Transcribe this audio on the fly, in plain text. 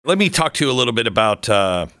Let me talk to you a little bit about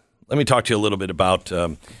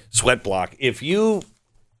sweat block. If you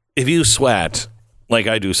sweat like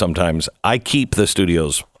I do sometimes, I keep the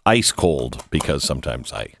studios ice cold because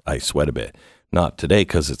sometimes I sweat a bit. Not today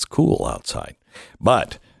because it's cool outside,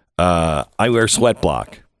 but I wear sweat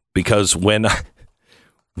block because when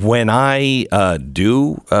I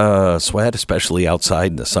do sweat, especially outside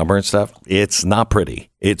in the summer and stuff, it's not pretty.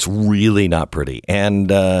 It's really not pretty, and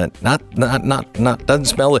not doesn't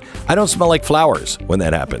smell. I don't smell like flowers when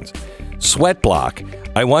that happens. Sweat block.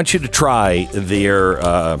 I want you to try their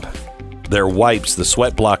wipes, the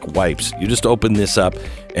sweat block wipes. You just open this up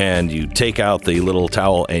and you take out the little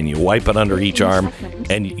towel and you wipe it under each arm,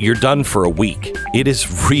 and you're done for a week. It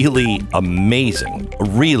is really amazing,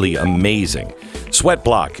 really amazing. Sweat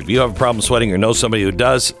block. If you have a problem sweating or know somebody who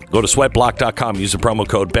does, go to sweatblock.com. Use the promo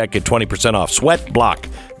code Beck, get 20% off.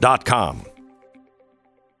 Sweatblock.com.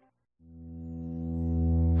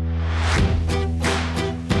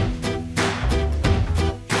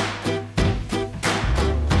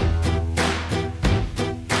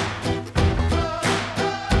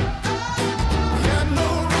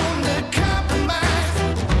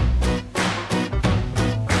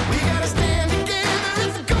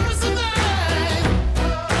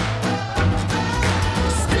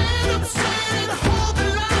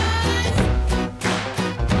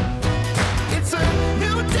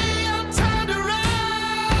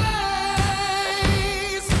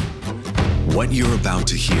 What you're about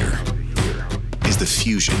to hear is the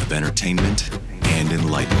fusion of entertainment and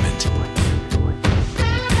enlightenment.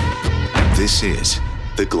 This is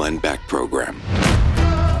the Glenn Beck Program.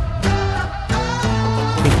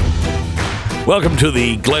 Welcome to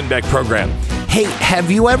the Glenn Beck Program. Hey,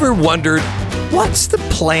 have you ever wondered what's the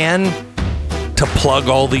plan to plug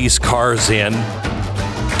all these cars in?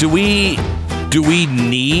 Do we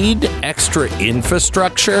need extra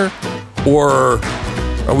infrastructure, or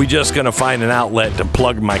are we just going to find an outlet to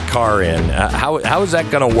plug my car in? How is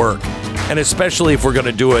that going to work? And especially if we're going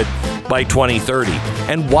to do it by 2030.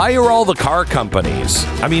 And why are all the car companies?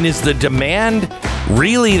 I mean, is the demand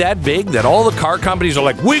really that big that all the car companies are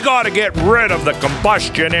like, we got to get rid of the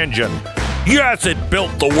combustion engine? Yes, it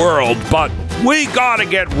built the world, but we got to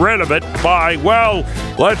get rid of it by, well,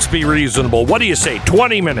 let's be reasonable. What do you say,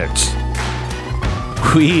 20 minutes?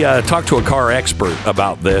 We talked to a car expert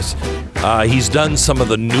about this. He's done some of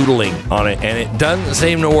the noodling on it, and it doesn't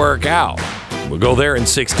seem to work out. We'll go there in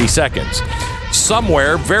 60 seconds.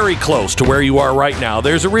 Somewhere very close to where you are right now,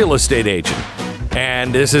 there's a real estate agent.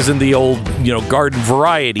 And this isn't the old, garden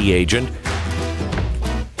variety agent.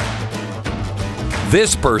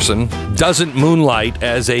 This person doesn't moonlight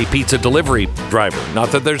as a pizza delivery driver.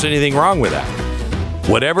 Not that there's anything wrong with that.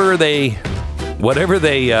 Whatever they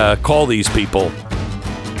call these people,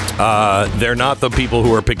 they're not the people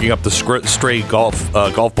who are picking up the stray golf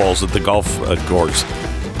balls at the golf course.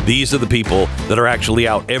 These are the people that are actually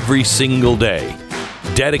out every single day,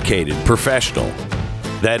 dedicated, professional,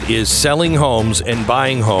 that is selling homes and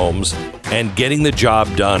buying homes and getting the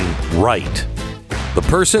job done right. The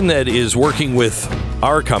person that is working with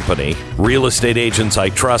our company,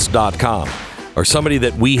 realestateagentsitrust.com, or somebody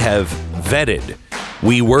that we have vetted,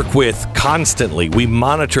 we work with constantly. We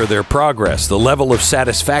monitor their progress, the level of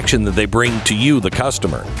satisfaction that they bring to you, the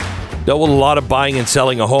customer. Dealt with a lot of buying and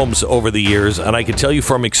selling of homes over the years, and I can tell you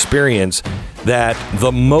from experience that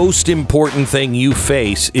the most important thing you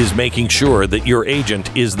face is making sure that your agent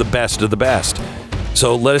is the best of the best.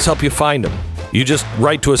 So let us help you find them. You just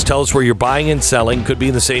write to us, tell us where you're buying and selling. Could be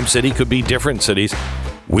in the same city, could be different cities.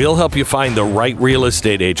 We'll help you find the right real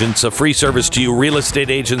estate agents. A free service to you,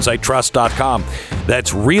 realestateagentsitrust.com.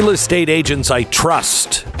 That's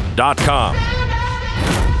realestateagentsitrust.com.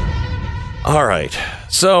 All right.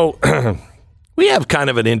 So we have kind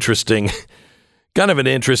of an interesting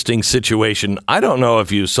situation. I don't know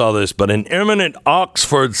if you saw this, but an eminent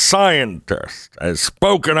Oxford scientist has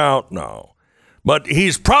spoken out now. But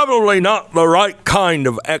he's probably not the right kind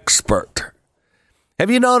of expert. Have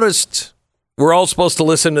you noticed we're all supposed to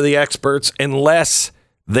listen to the experts unless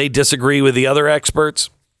they disagree with the other experts?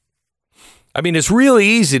 I mean, it's really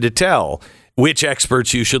easy to tell which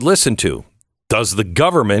experts you should listen to. Does the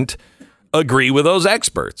government agree with those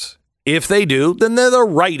experts? If they do, then they're the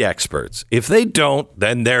right experts. If they don't,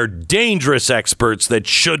 then they're dangerous experts that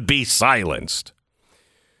should be silenced.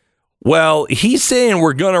 Well, he's saying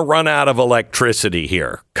we're going to run out of electricity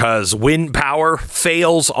here because wind power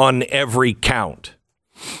fails on every count.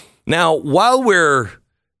 Now, while we're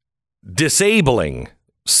disabling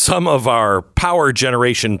some of our power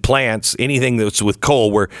generation plants, anything that's with coal,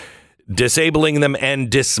 we're disabling them and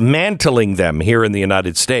dismantling them here in the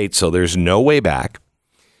United States, so there's no way back.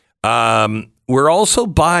 We're also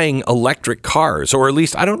buying electric cars, or at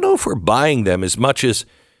least I don't know if we're buying them as much as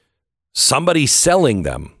somebody's selling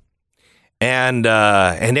them. And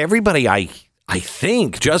everybody, I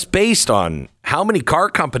think, just based on how many car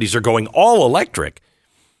companies are going all electric,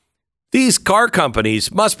 these car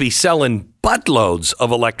companies must be selling buttloads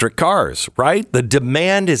of electric cars, right? The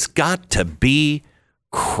demand has got to be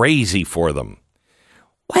crazy for them.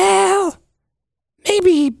 Well,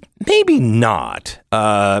 maybe not.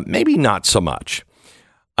 Maybe not so much.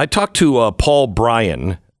 I talked to Paul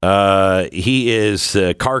Bryan. He is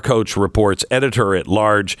Car Coach Report's editor at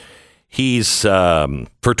large. He's for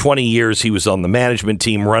 20 years, he was on the management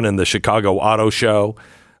team running the Chicago Auto Show.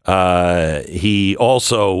 He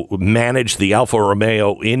also managed the Alfa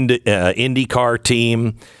Romeo IndyCar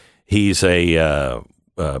team. He's a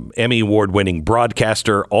Emmy Award-winning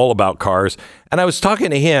broadcaster, all about cars. And I was talking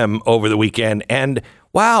to him over the weekend, and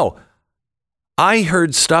wow, I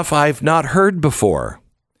heard stuff I've not heard before.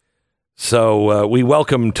 So we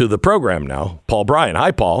welcome to the program now, Paul Bryan.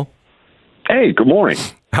 Hi, Paul. Hey, good morning.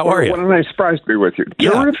 How are you? What a nice surprise to be with you.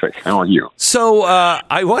 Terrific. How are you? So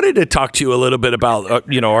I wanted to talk to you a little bit about,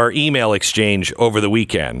 our email exchange over the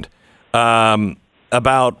weekend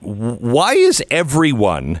about why is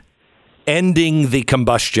everyone ending the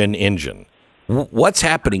combustion engine? What's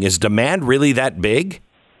happening? Is demand really that big?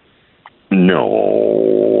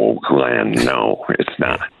 No, Glenn, no, it's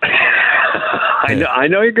not. I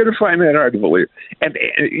know you're going to find that hard to believe. And,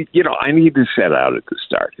 I need to set out at the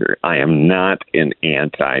start here. I am not an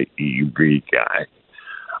anti-EV guy.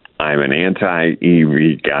 I'm an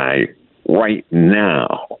anti-EV guy right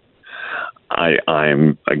now.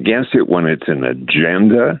 I'm against it when it's an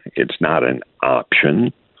agenda. It's not an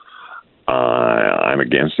option. I'm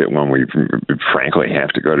against it when we, frankly, have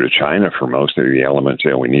to go to China for most of the elements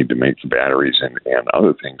that we need to make the batteries and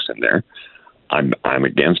other things in there. I'm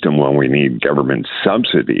against them when we need government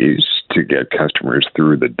subsidies to get customers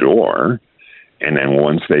through the door. And then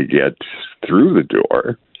once they get through the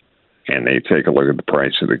door and they take a look at the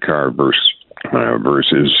price of the car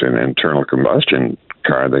versus an internal combustion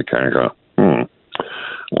car, they kind of go,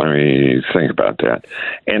 let me think about that.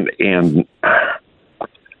 And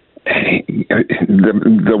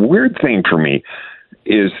the weird thing for me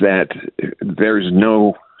is that there's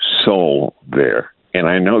no soul there. And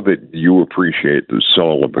I know that you appreciate the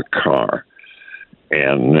soul of a car.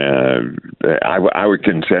 And I would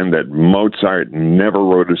contend that Mozart never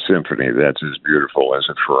wrote a symphony that's as beautiful as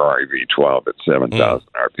a Ferrari V12 at 7,000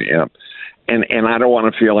 RPM. And I don't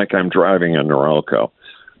want to feel like I'm driving a Norelco.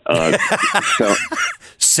 So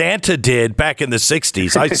Santa did back in the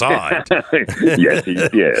 60s. I saw it. Yes, he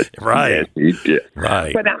did. Right. Yes, he did.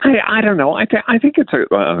 Right. But I don't know. I think it's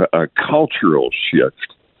a cultural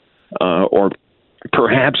shift, or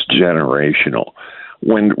perhaps generational.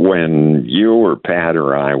 When you or Pat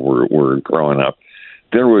or I were growing up,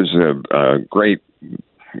 there was a great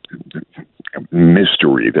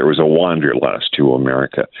mystery. There was a wanderlust to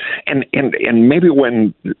America, and maybe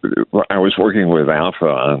when I was working with Alpha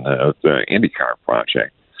on the IndyCar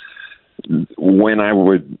project, when I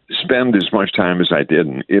would spend as much time as I did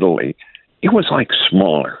in Italy, it was like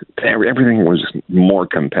smaller. Everything was more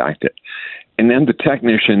compacted. And then the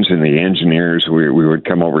technicians and the engineers, we would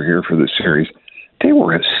come over here for the series. They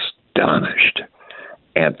were astonished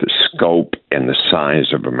at the scope and the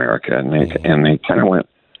size of America, and they kind of went,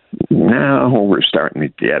 "Now we're starting to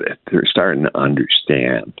get it. They're starting to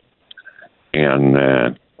understand." And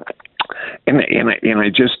I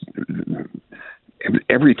just,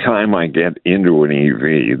 every time I get into an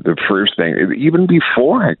EV, the first thing, even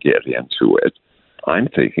before I get into it, I'm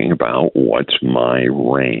thinking about what's my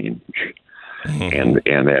range. And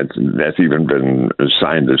that's even been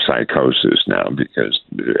assigned to psychosis now because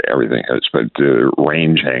everything has, but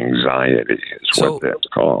range anxiety is what that's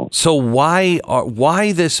called. So why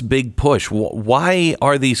this big push? Why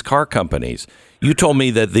are these car companies? You told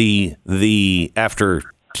me that the after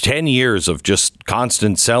 10 years of just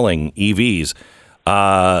constant selling EVs,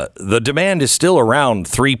 the demand is still around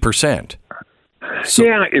 3%. So,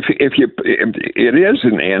 yeah, if it is,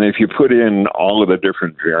 and if you put in all of the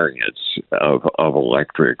different variants of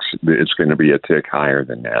electrics, it's going to be a tick higher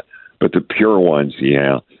than that. But the pure ones,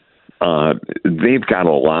 they've got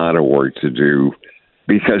a lot of work to do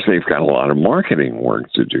because they've got a lot of marketing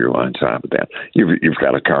work to do on top of that. You've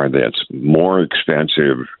got a car that's more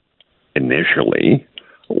expensive initially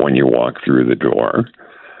when you walk through the door.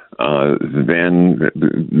 Then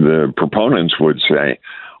the proponents would say,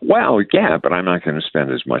 well, yeah, but I'm not going to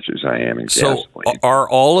spend as much as I am in gasoline. So are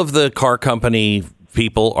all of the car company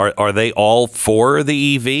people, are they all for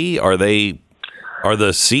the EV? Are the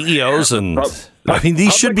CEOs and I mean,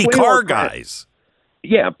 these should be car guys.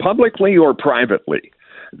 Yeah, publicly or privately.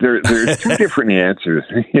 There's two different answers.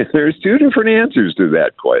 There's two different answers to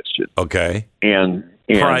that question. Okay. And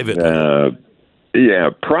privately.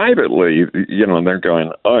 Privately, they're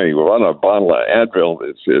going, oh, what a bottle of Advil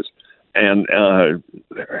this is. And,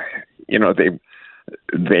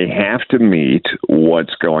 they have to meet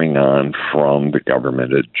what's going on from the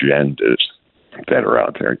government agendas that are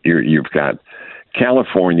out there. You've got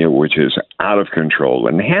California, which is out of control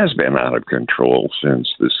and has been out of control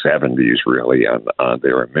since the 70s, really, on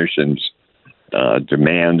their emissions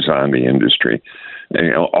demands on the industry.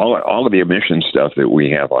 And, all of the emission stuff that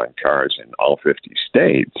we have on cars in all 50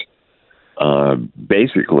 states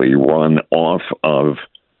basically run off of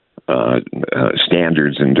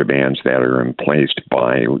standards and demands that are placed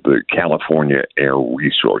by the California Air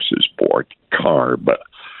Resources Board, CARB,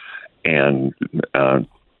 and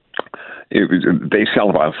they sell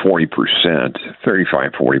about 40%,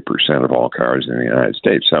 35-40% of all cars in the United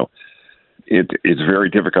States. So it's very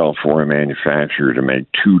difficult for a manufacturer to make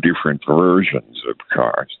two different versions of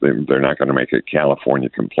cars. They're not going to make it California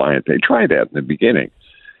compliant. They tried that in the beginning,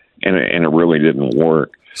 and it really didn't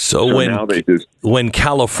work. So when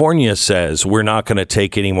California says we're not going to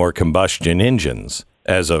take any more combustion engines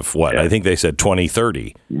as of what? Yeah. I think they said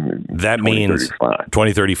 2030. That means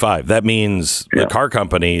 2035. That means the car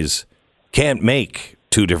companies can't make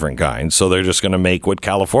two different kinds, so they're just going to make what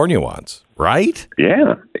California wants, right?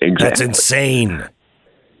 Yeah, exactly. That's insane.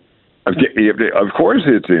 Of course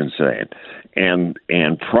it's insane. And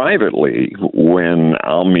privately, when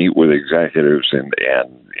I'll meet with executives and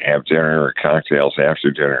have dinner or cocktails after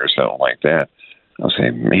dinner or something like that, I'll say,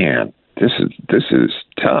 man, this is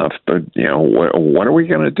tough, but what are we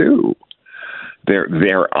going to do?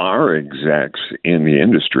 There are execs in the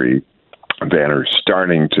industry that are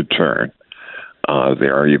starting to turn.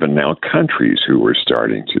 There are even now countries who are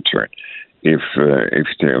starting to turn. If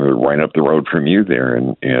right up the road from you there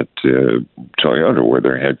at Toyota, where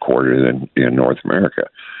they're headquartered in North America,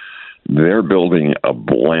 they're building a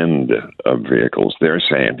blend of vehicles. They're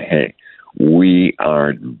saying, hey, we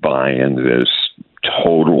aren't buying this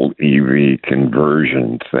total EV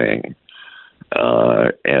conversion thing.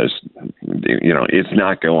 As it's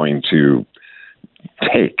not going to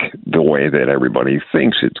take the way that everybody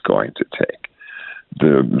thinks it's going to take.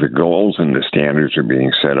 The goals and the standards are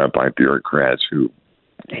being set up by bureaucrats who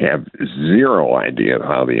have zero idea of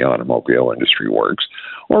how the automobile industry works,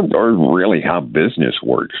 or really how business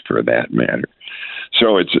works, for that matter.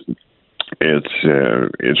 So it's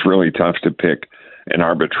really tough to pick an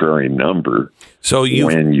arbitrary number. So you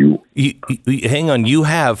hang on. You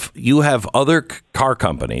have other car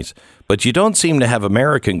companies, but you don't seem to have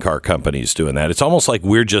American car companies doing that. It's almost like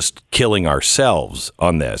we're just killing ourselves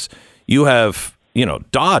on this. You have,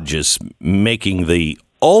 Dodge is making the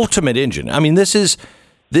ultimate engine. I mean, this is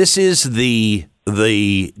the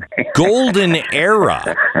golden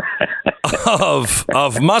era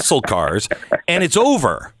of muscle cars, and it's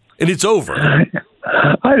over.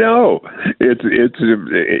 I know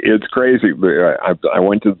it's crazy. I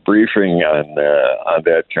went to the briefing on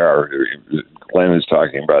that car. Glenn is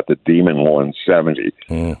talking about the Demon 170,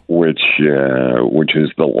 which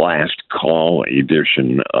is the last call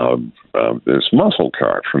edition of this muscle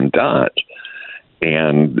car from Dodge,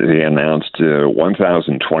 and they announced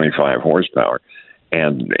 1,025 horsepower,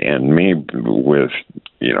 and me with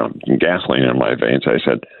gasoline in my veins, I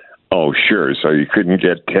said, oh, sure. So you couldn't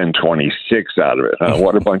get 1026 out of it, huh?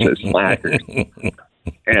 What a bunch of slackers.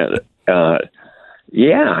 And,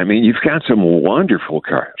 I mean, you've got some wonderful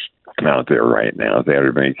cars out there right now that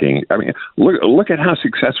are making, I mean, look at how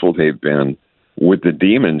successful they've been with the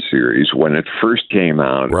Demon series when it first came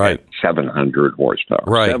out at 700 horsepower,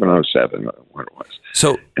 707, what it was.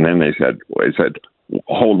 So, and then they said,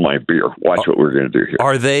 hold my beer. Watch what we're going to do here.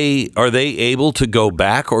 Are they able to go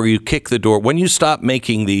back, or you kick the door when you stop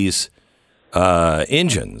making these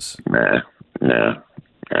engines? Nah.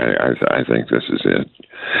 I think this is it.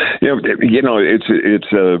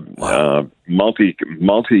 It's a multi.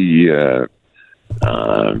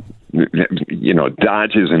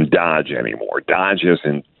 Dodge isn't Dodge anymore. Dodge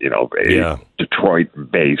isn't a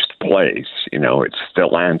Detroit-based place. It's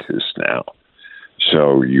Stellantis now.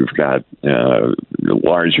 So you've got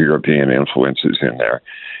large European influences in there,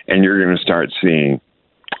 and you're going to start seeing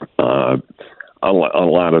a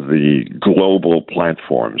lot of the global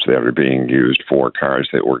platforms that are being used for cars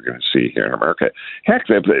that we're going to see here in America. Heck,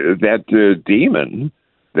 that Demon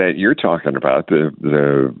that you're talking about,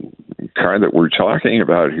 the car that we're talking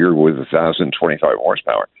about here with 1,025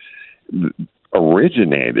 horsepower,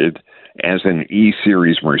 originated as an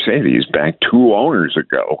E-Series Mercedes back 2 owners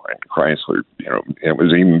ago. And Chrysler, it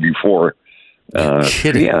was even before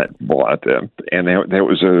Fiat bought them. And that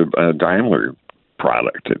was a Daimler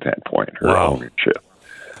product at that point, her ownership.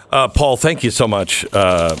 Paul, thank you so much.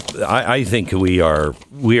 I think we are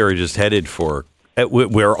just headed for.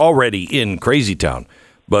 We're already in Crazy Town,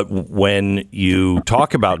 but when you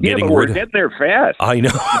talk about getting we're getting there fast. I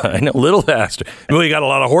know, a little faster. We got a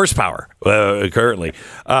lot of horsepower currently.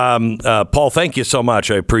 Paul, thank you so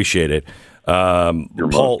much. I appreciate it. You're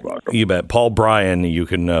Paul, most welcome. you bet. Paul Bryan, you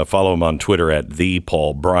can follow him on Twitter at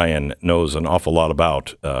 @ThePaulBryan. Knows an awful lot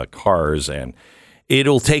about cars, and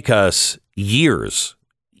it'll take us years,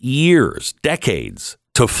 decades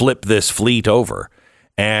to flip this fleet over.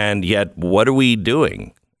 And yet, what are we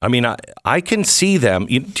doing? I mean, I can see them.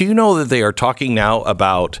 Do you know that they are talking now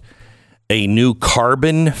about a new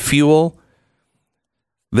carbon fuel?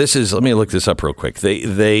 Let me look this up real quick.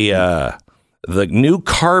 The new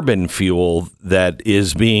carbon fuel that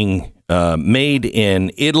is being made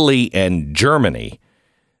in Italy and Germany,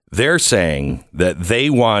 they're saying that they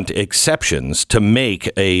want exceptions to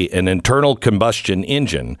make an internal combustion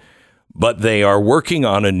engine, but they are working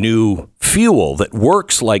on a new fuel that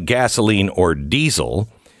works like gasoline or diesel,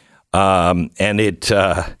 and it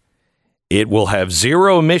will have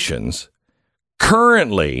zero emissions.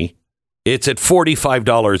 Currently, it's at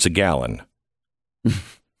 $45 a gallon.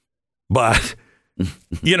 But,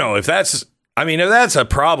 if that's a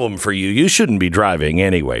problem for you, you shouldn't be driving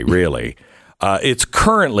anyway, really. It's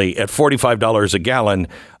currently at $45 a gallon,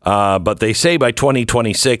 but they say by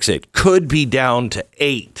 2026 it could be down to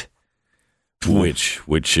 $8,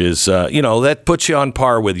 which is, that puts you on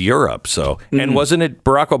par with Europe. So, and wasn't it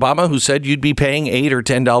Barack Obama who said you'd be paying $8 or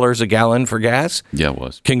 $10 a gallon for gas? Yeah, it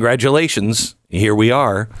was. Congratulations. Here we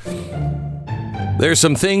are. There's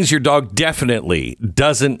some things your dog definitely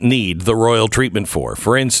doesn't need the royal treatment for.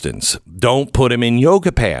 For instance, don't put him in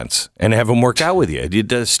yoga pants and have him work out with you.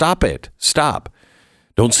 Stop it. Stop.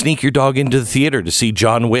 Don't sneak your dog into the theater to see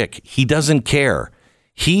John Wick. He doesn't care.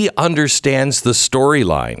 He understands the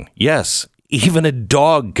storyline. Yes, even a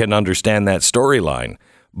dog can understand that storyline,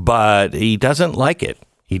 but he doesn't like it.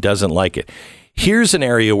 He doesn't like it. Here's an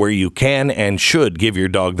area where you can and should give your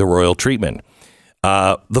dog the royal treatment.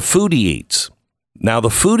 The food he eats. Now,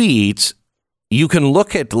 the food he eats, you can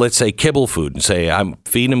look at, let's say, kibble food and say, I'm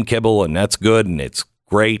feeding him kibble and that's good and it's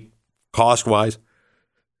great cost-wise.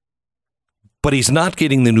 But he's not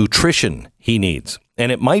getting the nutrition he needs.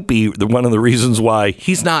 And it might be one of the reasons why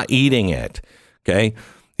he's not eating it, okay?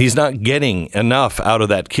 He's not getting enough out of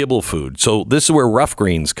that kibble food. So this is where Rough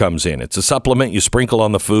Greens comes in. It's a supplement you sprinkle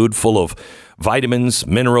on the food full of vitamins,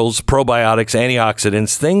 minerals, probiotics,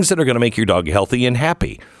 antioxidants, things that are going to make your dog healthy and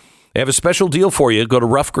happy. They have a special deal for you. Go to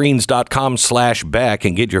roughgreens.com/Beck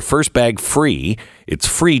and get your first bag free. It's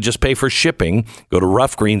free. Just pay for shipping. Go to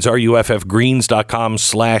roughgreens,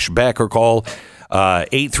 ruffgreens.com/Beck or call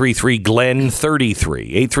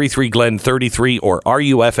 833-GLEN-33, 833-GLEN-33 or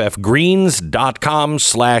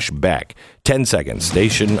ruffgreens.com/Beck. 10 seconds.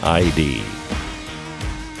 Station ID.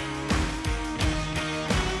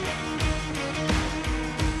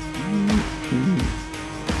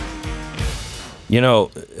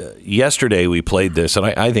 Yesterday we played this, and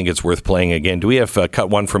I think it's worth playing again. Do we have cut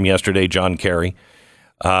one from yesterday, John Kerry?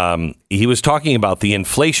 He was talking about the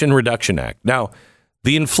Inflation Reduction Act. Now,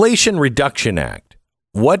 the Inflation Reduction Act,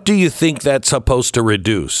 what do you think that's supposed to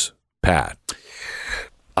reduce, Pat?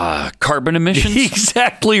 Carbon emissions?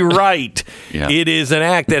 Exactly right. Yeah. It is an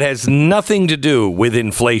act that has nothing to do with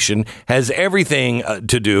inflation, has everything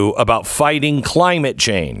to do about fighting climate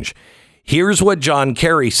change. Here's what John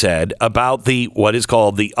Kerry said about what is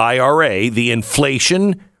called the IRA, the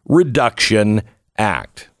Inflation Reduction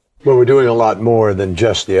Act. Well, we're doing a lot more than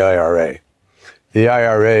just the IRA. The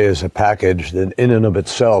IRA is a package that in and of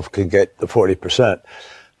itself could get the 40%.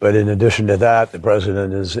 But in addition to that, the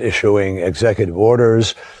president is issuing executive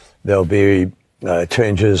orders. There'll be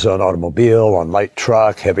changes on automobile, on light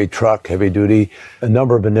truck, heavy duty, a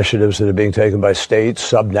number of initiatives that are being taken by states,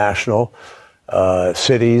 subnational,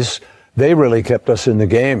 cities. They really kept us in the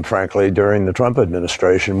game, frankly, during the Trump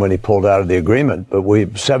administration when he pulled out of the agreement. But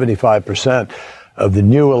 75% of the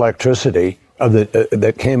new electricity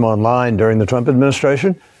that came online during the Trump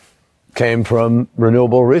administration came from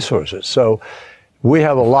renewable resources. So we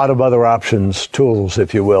have a lot of other options, tools,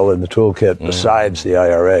 if you will, in the toolkit besides the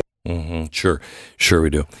IRA. Mm-hmm. Sure we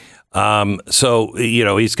do. So,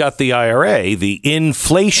 he's got the IRA, the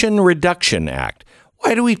Inflation Reduction Act.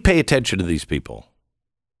 Why do we pay attention to these people?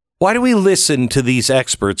 Why do we listen to these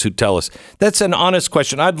experts who tell us? That's an honest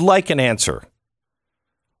question. I'd like an answer.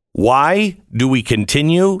 Why do we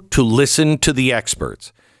continue to listen to the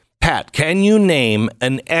experts? Pat, can you name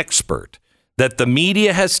an expert that the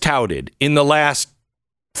media has touted in the last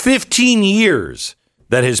 15 years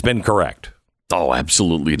that has been correct? Oh,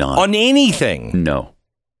 absolutely not. On anything? No.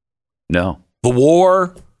 The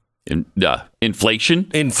war? Inflation?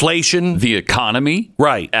 The economy?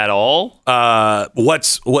 Right. At all?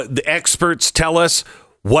 What the experts tell us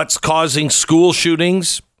what's causing school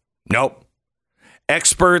shootings? Nope.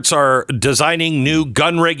 Experts are designing new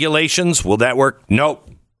gun regulations. Will that work? Nope.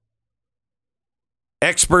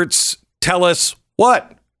 Experts tell us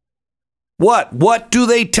what? What do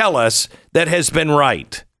they tell us that has been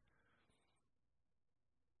right?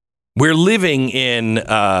 We're living in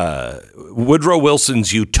Woodrow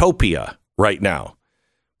Wilson's utopia right now.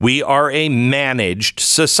 We are a managed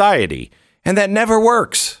society, and that never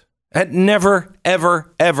works. That never,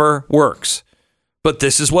 ever, ever works. But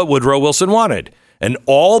this is what Woodrow Wilson wanted. An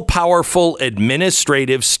all-powerful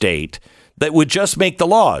administrative state that would just make the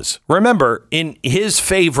laws. Remember, in his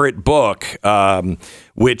favorite book,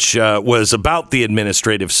 which was about the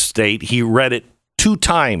administrative state, he read it 2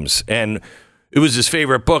 times, and it was his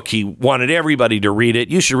favorite book. He wanted everybody to read it.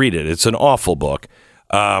 You should read it. It's an awful book.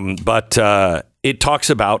 But it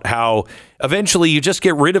talks about how eventually you just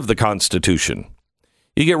get rid of the Constitution.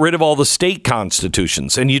 You get rid of all the state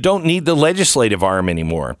constitutions, and you don't need the legislative arm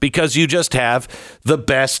anymore because you just have the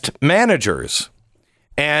best managers.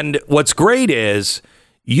 And what's great is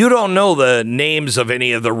you don't know the names of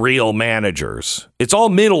any of the real managers. It's all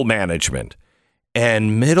middle management.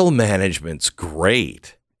 And middle management's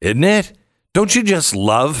great, isn't it? Don't you just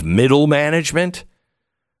love middle management?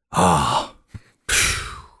 Ah,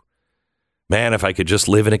 man, if I could just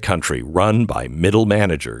live in a country run by middle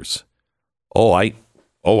managers. I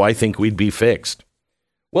think we'd be fixed.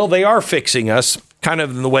 Well, they are fixing us, kind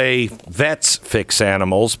of in the way vets fix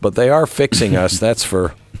animals, but they are fixing us. That's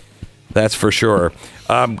for sure.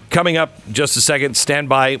 Coming up just a second, stand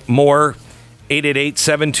by. More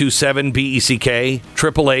 888-727-BECK,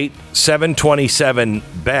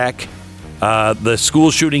 888-727-BECK. The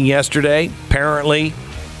school shooting yesterday, apparently,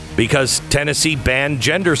 because Tennessee banned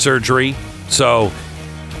gender surgery. So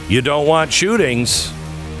you don't want shootings.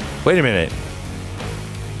 Wait a minute.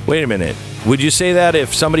 Would you say that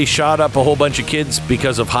if somebody shot up a whole bunch of kids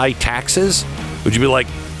because of high taxes? Would you be like,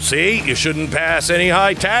 see, you shouldn't pass any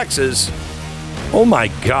high taxes? Oh my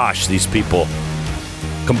gosh, these people.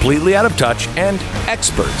 Completely out of touch and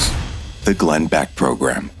experts. The Glenn Beck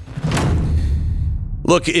Program.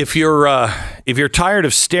 Look, if you're tired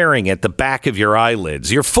of staring at the back of your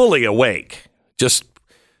eyelids, you're fully awake. Just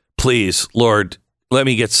please, Lord, let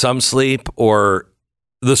me get some sleep or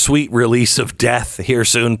the sweet release of death here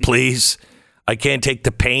soon, please. I can't take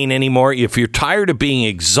the pain anymore. If you're tired of being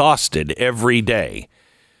exhausted every day,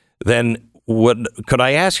 then could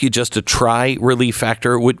I ask you just to try Relief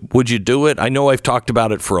Factor? Would you do it? I know I've talked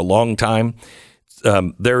about it for a long time.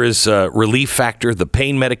 There is Relief Factor, the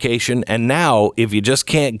pain medication. And now, if you just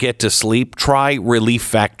can't get to sleep, try Relief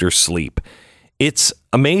Factor Sleep. It's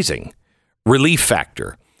amazing. Relief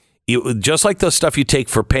Factor. Just like the stuff you take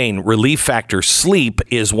for pain, Relief Factor Sleep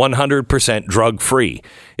is 100% drug-free.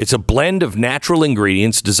 It's a blend of natural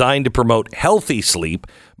ingredients designed to promote healthy sleep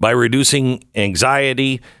by reducing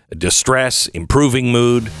anxiety, distress, improving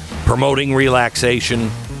mood, promoting relaxation.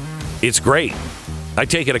 It's great. I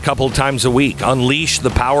take it a couple of times a week. Unleash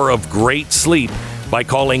the power of great sleep by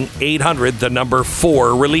calling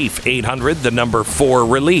 800-4-RELIEF.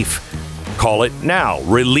 800-4-RELIEF. Call it now.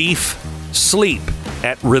 Relief Sleep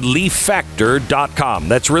at ReliefFactor.com.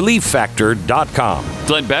 That's ReliefFactor.com.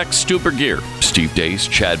 Glenn Beck, Stuper Gear, Steve Dace,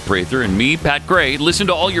 Chad Prather, and me, Pat Gray. Listen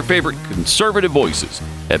to all your favorite conservative voices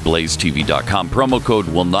at BlazeTV.com. Promo code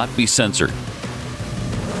will not be censored.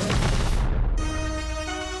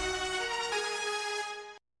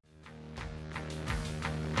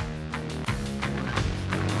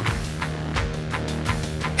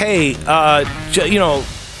 Hey,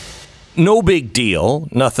 no big deal.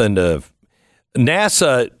 Nothing to...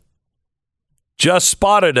 NASA just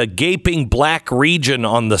spotted a gaping black region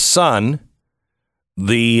on the sun,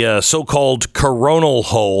 the so-called coronal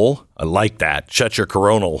hole. I like that. Shut your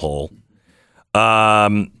coronal hole.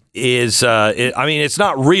 It's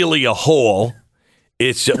not really a hole.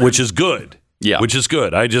 Which is good. Yeah, which is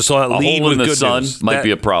good. I just want to lead with good news. A hole in the sun might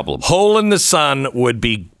be a problem. Hole in the sun would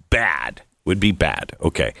be bad.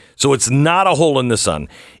 Okay. So it's not a hole in the sun.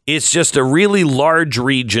 It's just a really large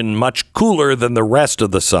region, much cooler than the rest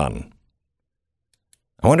of the sun.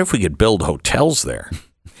 I wonder if we could build hotels there.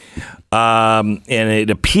 And it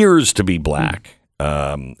appears to be black.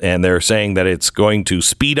 And they're saying that it's going to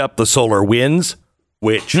speed up the solar winds.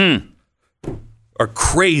 which are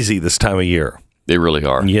crazy this time of year. They really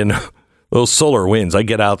are. You know, those solar winds. I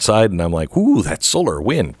get outside and I'm like, ooh, that solar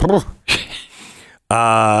wind.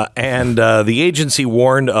 And the agency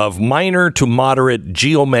warned of minor to moderate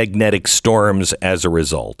geomagnetic storms as a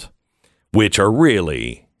result, which are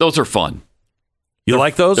really... Those are fun. You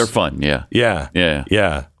like those? They're fun, yeah.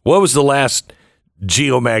 Yeah. What was the last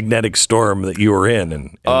geomagnetic storm that you were in?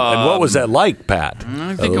 And what was that like, Pat?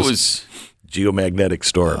 I think it was... Geomagnetic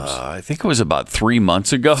storms. I think it was about 3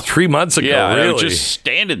 months ago. 3 months ago, yeah, really? I was just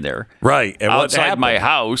standing there. Right. And outside my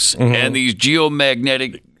house, and these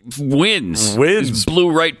geomagnetic winds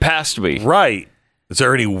blew right past me. Right. Is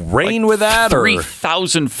there any rain with that?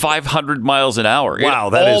 3,500 miles an hour. Wow,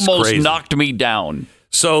 it that is almost crazy. knocked me down.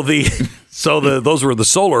 So those were the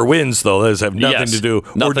solar winds, though. Those have nothing to do.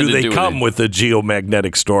 Or do they come with the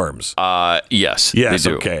geomagnetic storms? Yes. Yes. They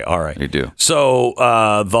do. Okay. All right. They do. So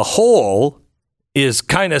the hole is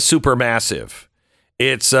kind of supermassive.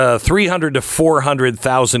 It's 300 to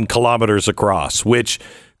 400,000 kilometers across, which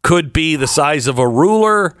could be the size of a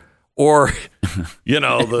ruler, or we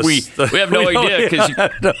have no idea because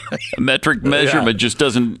a metric measurement just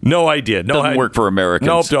doesn't. No idea. Doesn't work for Americans.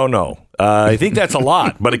 Nope. Don't know. I think that's a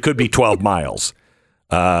lot, but it could be 12 miles.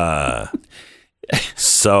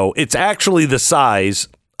 So it's actually the size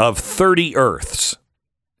of 30 Earths.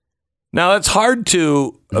 Now, that's hard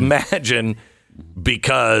to imagine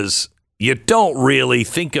because you don't really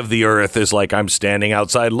think of the Earth as like I'm standing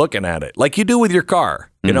outside looking at it, like you do with your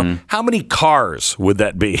car. You know, how many cars would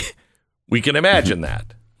that be? We can imagine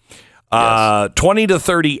that. 20 to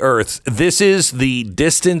 30 Earths. This is the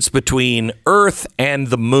distance between Earth and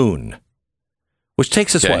the moon, which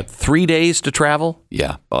takes us, 3 days to travel?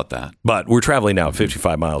 Yeah, about that. But we're traveling now at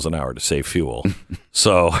 55 miles an hour to save fuel.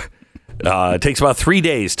 So it takes about 3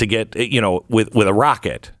 days to get, with a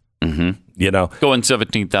rocket, Going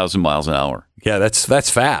 17,000 miles an hour. Yeah, that's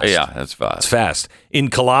fast. Yeah, that's fast. It's fast. In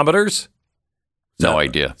kilometers? No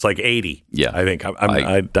idea. It's like 80. Yeah. I think.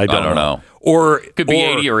 I don't know. Or it could be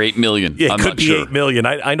 80 or 8 million. Yeah, it could be 8 million.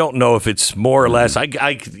 I don't know if it's more or less.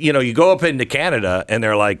 You go up into Canada and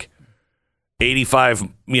they're like 85,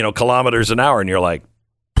 kilometers an hour, and you're like,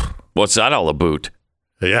 what's that all about?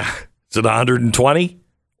 Yeah. Is it 120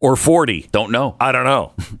 or 40? Don't know. I don't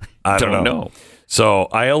know. I don't know. So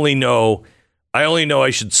I only know I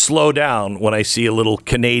should slow down when I see a little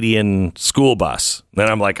Canadian school bus. Then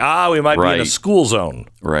I'm like, we might be in a school zone.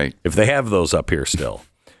 Right. If they have those up here still.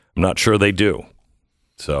 I'm not sure they do.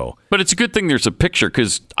 So, but it's a good thing there's a picture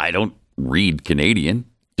because I don't read Canadian.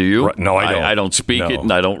 Do you? No, I don't. I don't speak it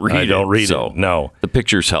and I don't read it. I don't read it. No. The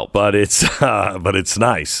pictures help. But it's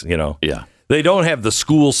nice, Yeah. They don't have the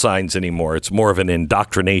school signs anymore. It's more of an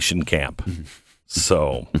indoctrination camp.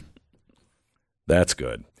 So that's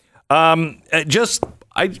good. I want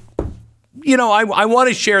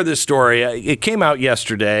to share this story. It came out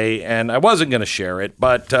yesterday, and I wasn't going to share it,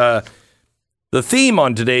 but the theme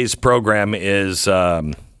on today's program is,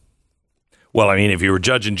 if you were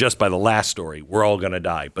judging just by the last story, we're all going to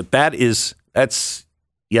die. But that's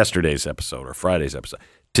yesterday's episode or Friday's episode.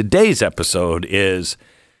 Today's episode is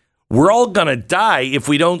we're all going to die if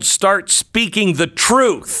we don't start speaking the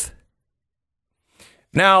truth.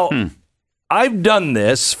 Now, I've done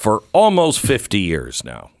this for almost 50 years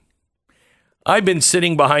now. I've been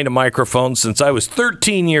sitting behind a microphone since I was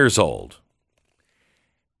 13 years old.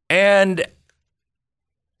 And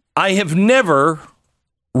I have never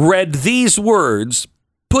read these words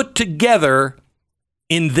put together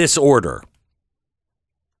in this order.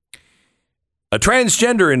 A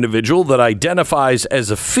transgender individual that identifies as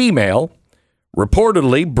a female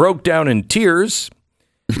reportedly broke down in tears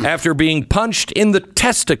after being punched in the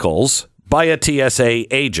testicles by a TSA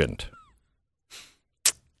agent.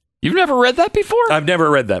 You've never read that before? I've never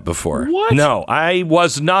read that before. What? No, I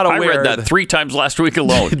was not aware. I read that 3 times last week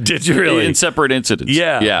alone. Did you really? In separate incidents.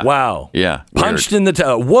 Yeah. Wow. Yeah. Punched in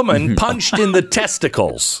the woman punched in the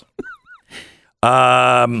testicles.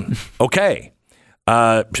 Okay.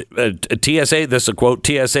 TSA. This is a quote.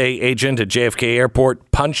 TSA agent at JFK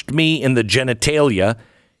Airport punched me in the genitalia.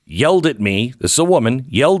 Yelled at me. This is a woman.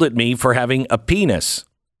 Yelled at me for having a penis.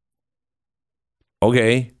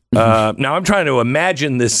 Okay. Now I'm trying to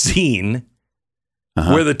imagine this scene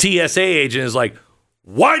where the TSA agent is like,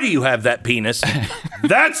 why do you have that penis?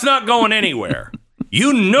 That's not going anywhere.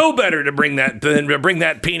 You know better to bring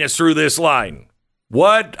that penis through this line.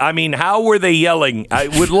 What? I mean, how were they yelling? I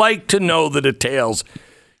would like to know the details.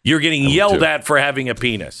 You're getting yelled at for having a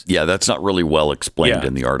penis. Yeah, that's not really well explained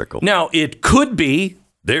in the article. Now, it could be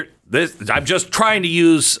there. I'm just trying to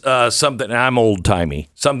use something. I'm old timey.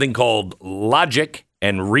 Something called logic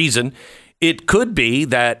and reason. it could be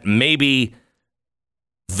that maybe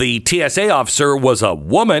the TSA officer was a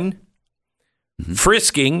woman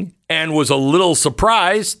frisking and was a little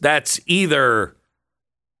surprised. That's either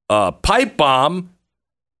a pipe bomb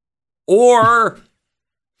or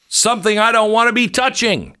something I don't want to be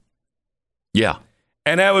touching. Yeah.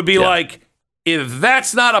 And that would be like, if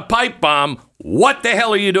that's not a pipe bomb, what the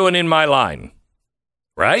hell are you doing in my line?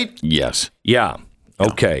 Right? Yes. Yeah.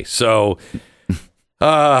 Okay. So,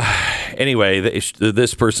 anyway,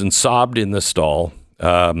 this person sobbed in the stall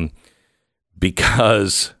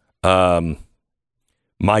because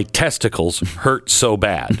my testicles hurt so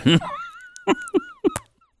bad.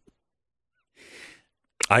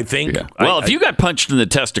 I think. Yeah. Well, if you got punched in the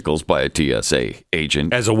testicles by a TSA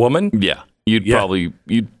agent as a woman, you'd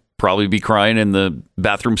probably be crying in the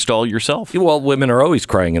bathroom stall yourself. Well, women are always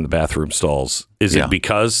crying in the bathroom stalls. Is it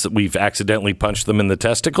because we've accidentally punched them in the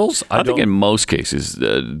testicles? I think in most cases,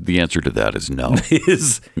 the answer to that is no.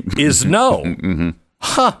 is no. Mm-hmm.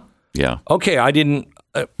 Huh. Yeah. Okay, I didn't,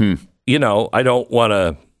 I don't want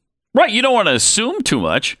to. Right, you don't want to assume too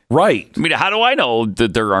much. Right. I mean, how do I know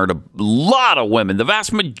that there aren't a lot of women, the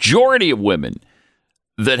vast majority of women,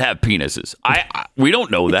 that have penises? We don't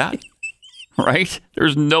know that, right?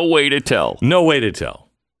 There's no way to tell. No way to tell.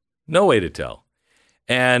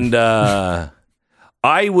 And I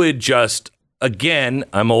would just, again,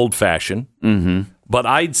 I'm old-fashioned, but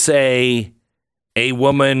I'd say a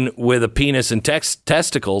woman with a penis and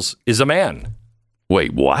testicles is a man.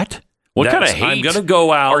 Wait, what? What kind of hate I'm going to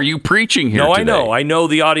go out. Are you preaching here No, today? I know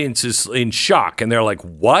the audience is in shock, and they're like,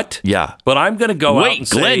 what? Yeah. But I'm going to go out and Wait,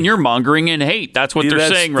 say... Glenn, you're mongering in hate. That's what they're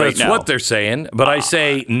saying right now. That's what they're saying. But I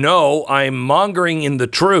say, no, I'm mongering in the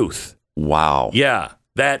truth. Wow. Yeah.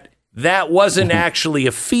 That wasn't actually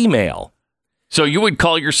a female. So you would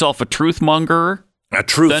call yourself a truth mongerer? A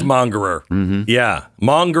truth mongerer. Mm-hmm. Yeah.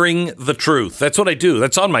 Mongering the truth. That's what I do.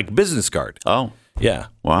 That's on my business card. Oh. Yeah.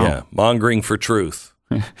 Wow. Yeah. Mongering for truth.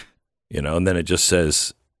 And then it just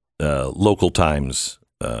says local times,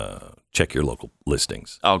 check your local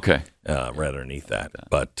listings. Okay. Right underneath that.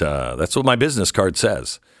 But that's what my business card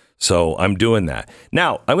says. So I'm doing that.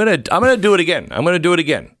 Now, I'm going to do it again.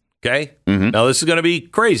 Okay? Mm-hmm. Now, this is going to be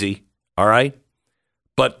crazy. All right?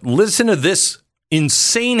 But listen to this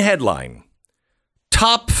insane headline.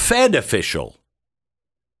 Top Fed official.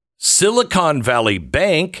 Silicon Valley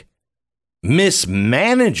Bank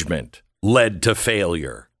mismanagement led to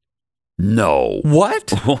failure. No.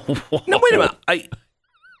 What? No, wait a minute.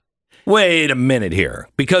 Wait a minute here.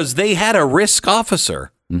 Because they had a risk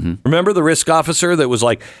officer. Mm-hmm. Remember the risk officer that was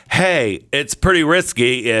like, hey, it's pretty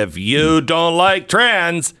risky if you don't like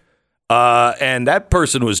trans. And that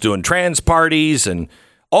person was doing trans parties and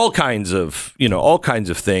all kinds of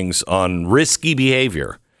things on risky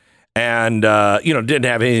behavior. And, didn't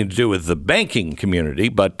have anything to do with the banking community,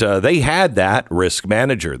 but they had that risk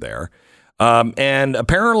manager there. And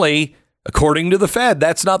apparently, according to the Fed,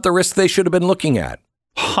 that's not the risk they should have been looking at.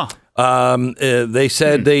 Huh. They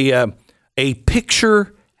said a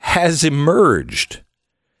picture has emerged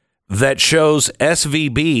that shows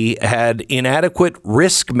SVB had inadequate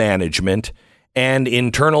risk management and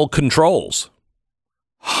internal controls.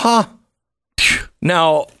 Huh.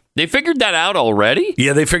 Now, they figured that out already?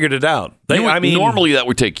 Yeah, they figured it out. Normally that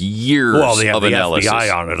would take years they have of the analysis.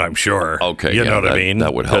 FBI on it, I'm sure. Okay, you know what I mean?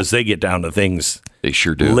 That would help. Because they get down to things. They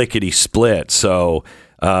sure do. Lickety split. So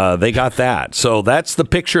they got that. So that's the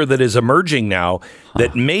picture that is emerging now,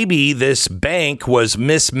 that maybe this bank was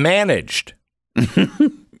mismanaged.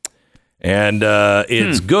 And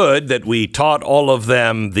it's good that we taught all of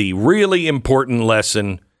them the really important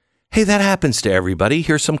lesson. Hey, that happens to everybody.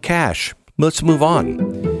 Here's some cash. Let's move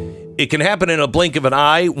on. It can happen in a blink of an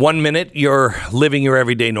eye. 1 minute, you're living your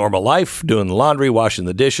everyday normal life, doing the laundry, washing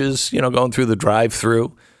the dishes, going through the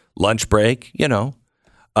drive-through, lunch break,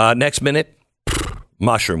 Next minute,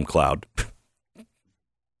 mushroom cloud.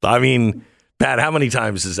 I mean, Pat, how many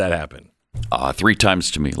times does that happen? 3 times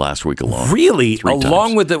to me last week alone. Really? 3 times.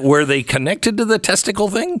 Along with it, were they connected to the testicle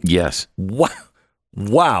thing? Yes.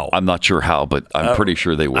 Wow. I'm not sure how, but I'm pretty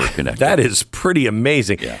sure they were connected. That is pretty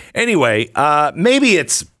amazing. Yeah. Anyway, maybe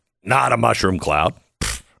it's not a mushroom cloud.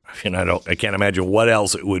 I can't imagine what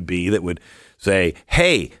else it would be that would say,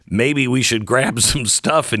 hey, maybe we should grab some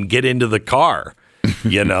stuff and get into the car,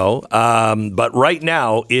 But right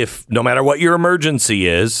now, if no matter what your emergency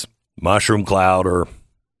is, mushroom cloud or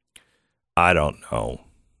I don't know,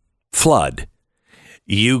 flood,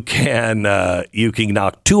 you can knock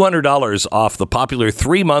 $200 off the popular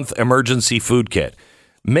 3-month emergency food kit.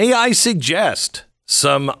 May I suggest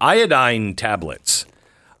some iodine tablets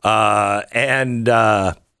and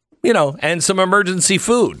some emergency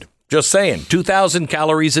food Just saying. 2,000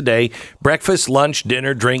 calories a day, breakfast, lunch,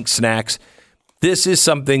 dinner, drink, snacks. This is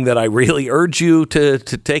something that I really urge you to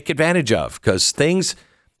take advantage of, because things,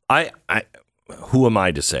 who am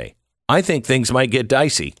I to say? I think things might get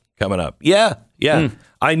dicey coming up. Yeah.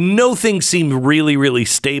 I know things seem really, really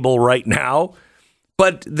stable right now,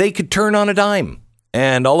 but they could turn on a dime.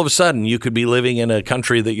 And all of a sudden, you could be living in a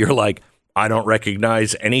country that you're like, I don't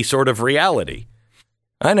recognize any sort of reality.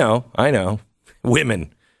 I know.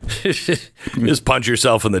 Women. Just punch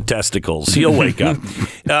yourself in the testicles. You'll wake up.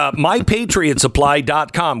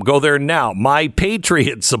 MyPatriotSupply.com. Go there now.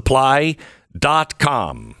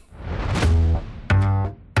 MyPatriotSupply.com.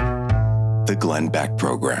 The Glenn Beck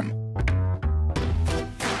Program.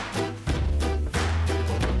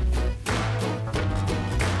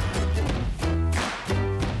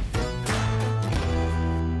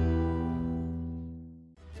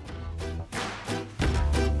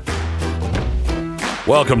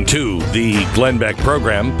 Welcome to the Glenn Beck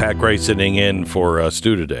Program. Pat Gray sitting in for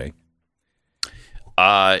Stu today.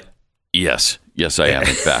 Yes, I am, in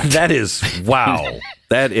fact. That is, wow.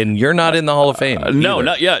 And you're not in the Hall of Fame. No,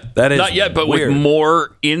 not yet. That is not yet, but weird. with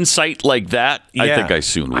more insight like that, I think I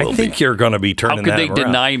soon will I think you're going to be turning that How could they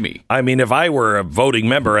around. deny me? I mean, if I were a voting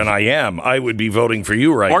member, and I am, I would be voting for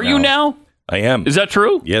you right now. Are you now? I am. Is that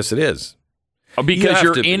true? Yes, it is. Because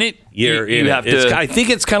you're in it? You're in have it. to. I think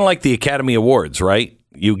it's kind of like the Academy Awards, right?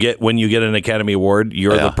 When you get an Academy Award,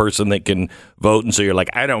 you're the person that can vote, and so you're like,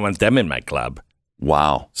 I don't want them in my club.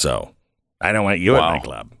 Wow. So I don't want you in my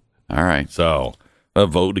club. All right. So I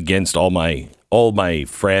vote against all my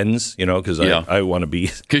friends, because I want to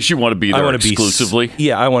be. Because you want to be there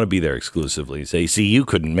exclusively? I want to be there exclusively. Say, see, you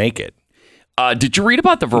couldn't make it. Did you read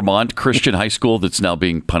about the Vermont Christian high school that's now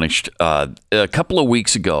being punished? A couple of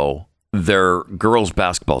weeks ago, their girls'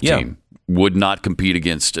 basketball team would not compete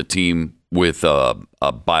against a team with a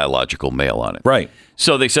biological male on it. Right.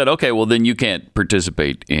 So they said, okay, well, then you can't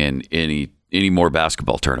participate in any more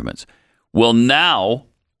basketball tournaments. Well, now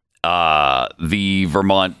the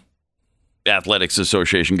Vermont Athletics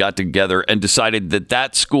Association got together and decided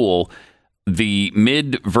that school, the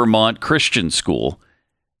Mid-Vermont Christian School,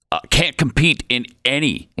 can't compete in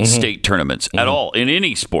any state tournaments at all, in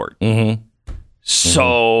any sport.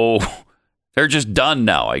 So they're just done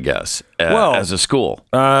now, I guess, as a school.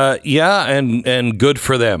 And good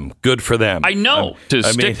for them. Good for them. I know.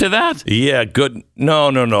 Stick to that? Yeah, good. No.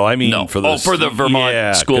 I mean, for the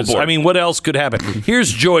Vermont school board. I mean, what else could happen?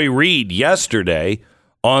 Here's Joy Reid yesterday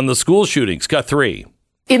on the school shootings. Got 3.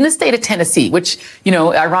 In the state of Tennessee, which,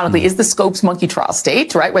 ironically is the Scopes monkey trial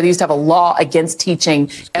state, right, where they used to have a law against teaching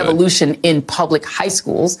evolution in public high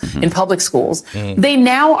schools, in public schools, they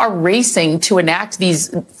now are racing to enact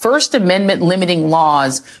these First Amendment limiting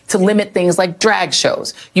laws to limit things like drag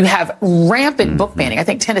shows. You have rampant book banning. I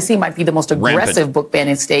think Tennessee might be the most aggressive book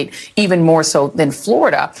banning state, even more so than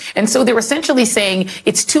Florida. And so they're essentially saying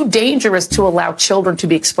it's too dangerous to allow children to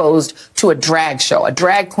be exposed to a drag show. A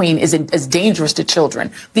drag queen is dangerous to children.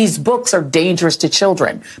 These books are dangerous to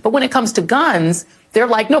children. But when it comes to guns, they're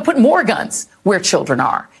like, no, put more guns where children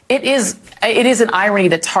are. It is an irony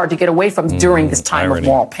that's hard to get away from during this time of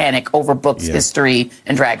moral panic over books, history,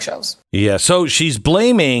 and drag shows. Yeah, so she's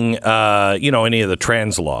blaming, any of the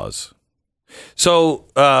trans laws. So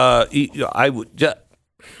I would,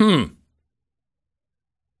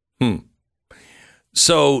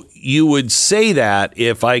 So you would say that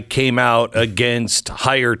if I came out against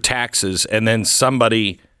higher taxes and then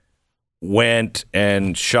somebody went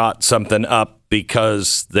and shot something up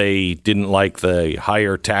because they didn't like the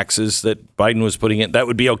higher taxes that Biden was putting in, that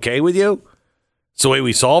would be okay with you? It's the way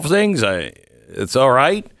we solve things? It's all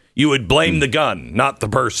right? You would blame the gun, not the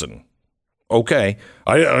person. Okay.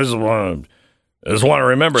 I just want to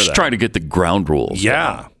remember that. Just trying to get the ground rules.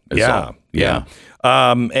 Yeah.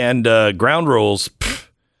 And ground rules,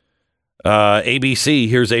 ABC,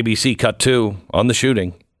 here's ABC cut 2 on the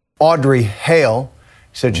shooting. Audrey Hale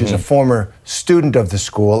said she's a former student of the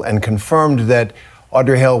school and confirmed that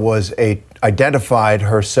Audrey Hale identified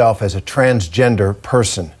herself as a transgender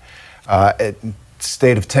person.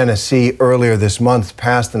 State of Tennessee earlier this month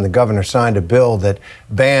passed and the governor signed a bill that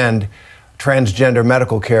banned transgender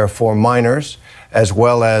medical care for minors, as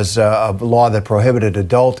well as a law that prohibited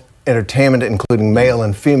adult entertainment, including male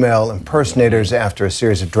and female impersonators, after a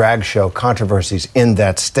series of drag show controversies in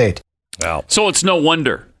that state. Wow. So it's no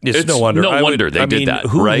wonder. It's no wonder. No wonder they did that.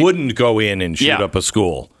 Who right? wouldn't go in and shoot up a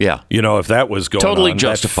school? Yeah. If that was going on. Totally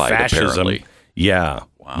justified, fascism. Apparently. Yeah.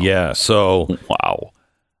 Wow. Yeah. So. Wow.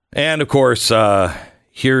 And of course,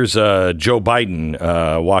 here's Joe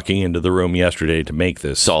Biden walking into the room yesterday to make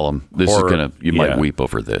this. Solemn. This is going to, you might weep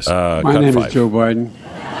over this. My name is Joe Biden.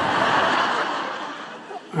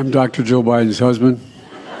 I'm Dr. Joe Biden's husband.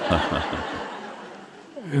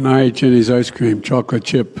 And I ate Jenny's ice cream, chocolate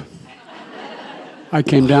chip. I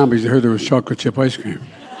came down because I heard there was chocolate chip ice cream.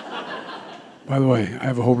 By the way, I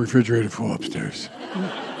have a whole refrigerator full upstairs.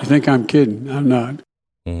 You think I'm kidding? I'm not.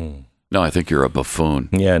 No, I think you're a buffoon.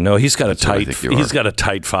 Yeah, no, he's got a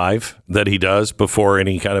tight five that he does before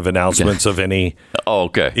any kind of announcements of any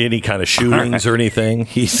any kind of shootings or anything.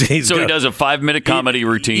 He does a 5-minute comedy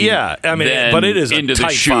routine. Yeah, I mean, but it is into a tight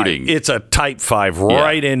the shooting. It's a tight five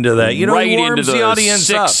right into that. You know, right he warms into the audience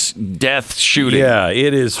 6 death shooting. Yeah,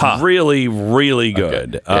 it is really, really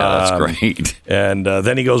good. Okay. Yeah, that's great. And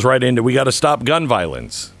then he goes right into, we got to stop gun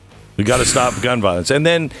violence. We got to stop gun violence. And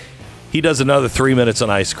then he does another 3 minutes on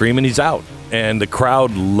ice cream, and he's out. And the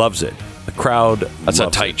crowd loves it. The crowd That's a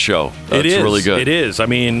loves tight it. show. That's It is really good. It is. I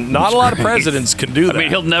mean, not a lot of presidents can do that. I mean,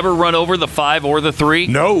 he'll never run over the 5 or the 3?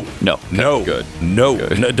 No. Good. No.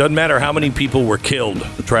 It doesn't matter how many people were killed,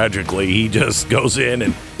 tragically. He just goes in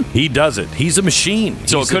and he does it. He's a machine.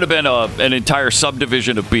 So it could have been an entire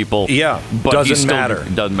subdivision of people. Yeah. But doesn't matter.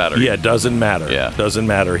 Doesn't matter. Yeah, doesn't matter. Yeah. Doesn't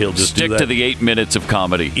matter. He'll just stick do that. to the 8 minutes of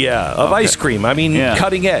comedy. Yeah, of ice cream. I mean,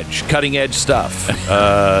 cutting edge stuff.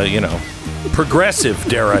 Progressive,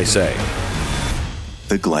 dare I say.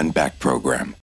 The Glenn Beck Program.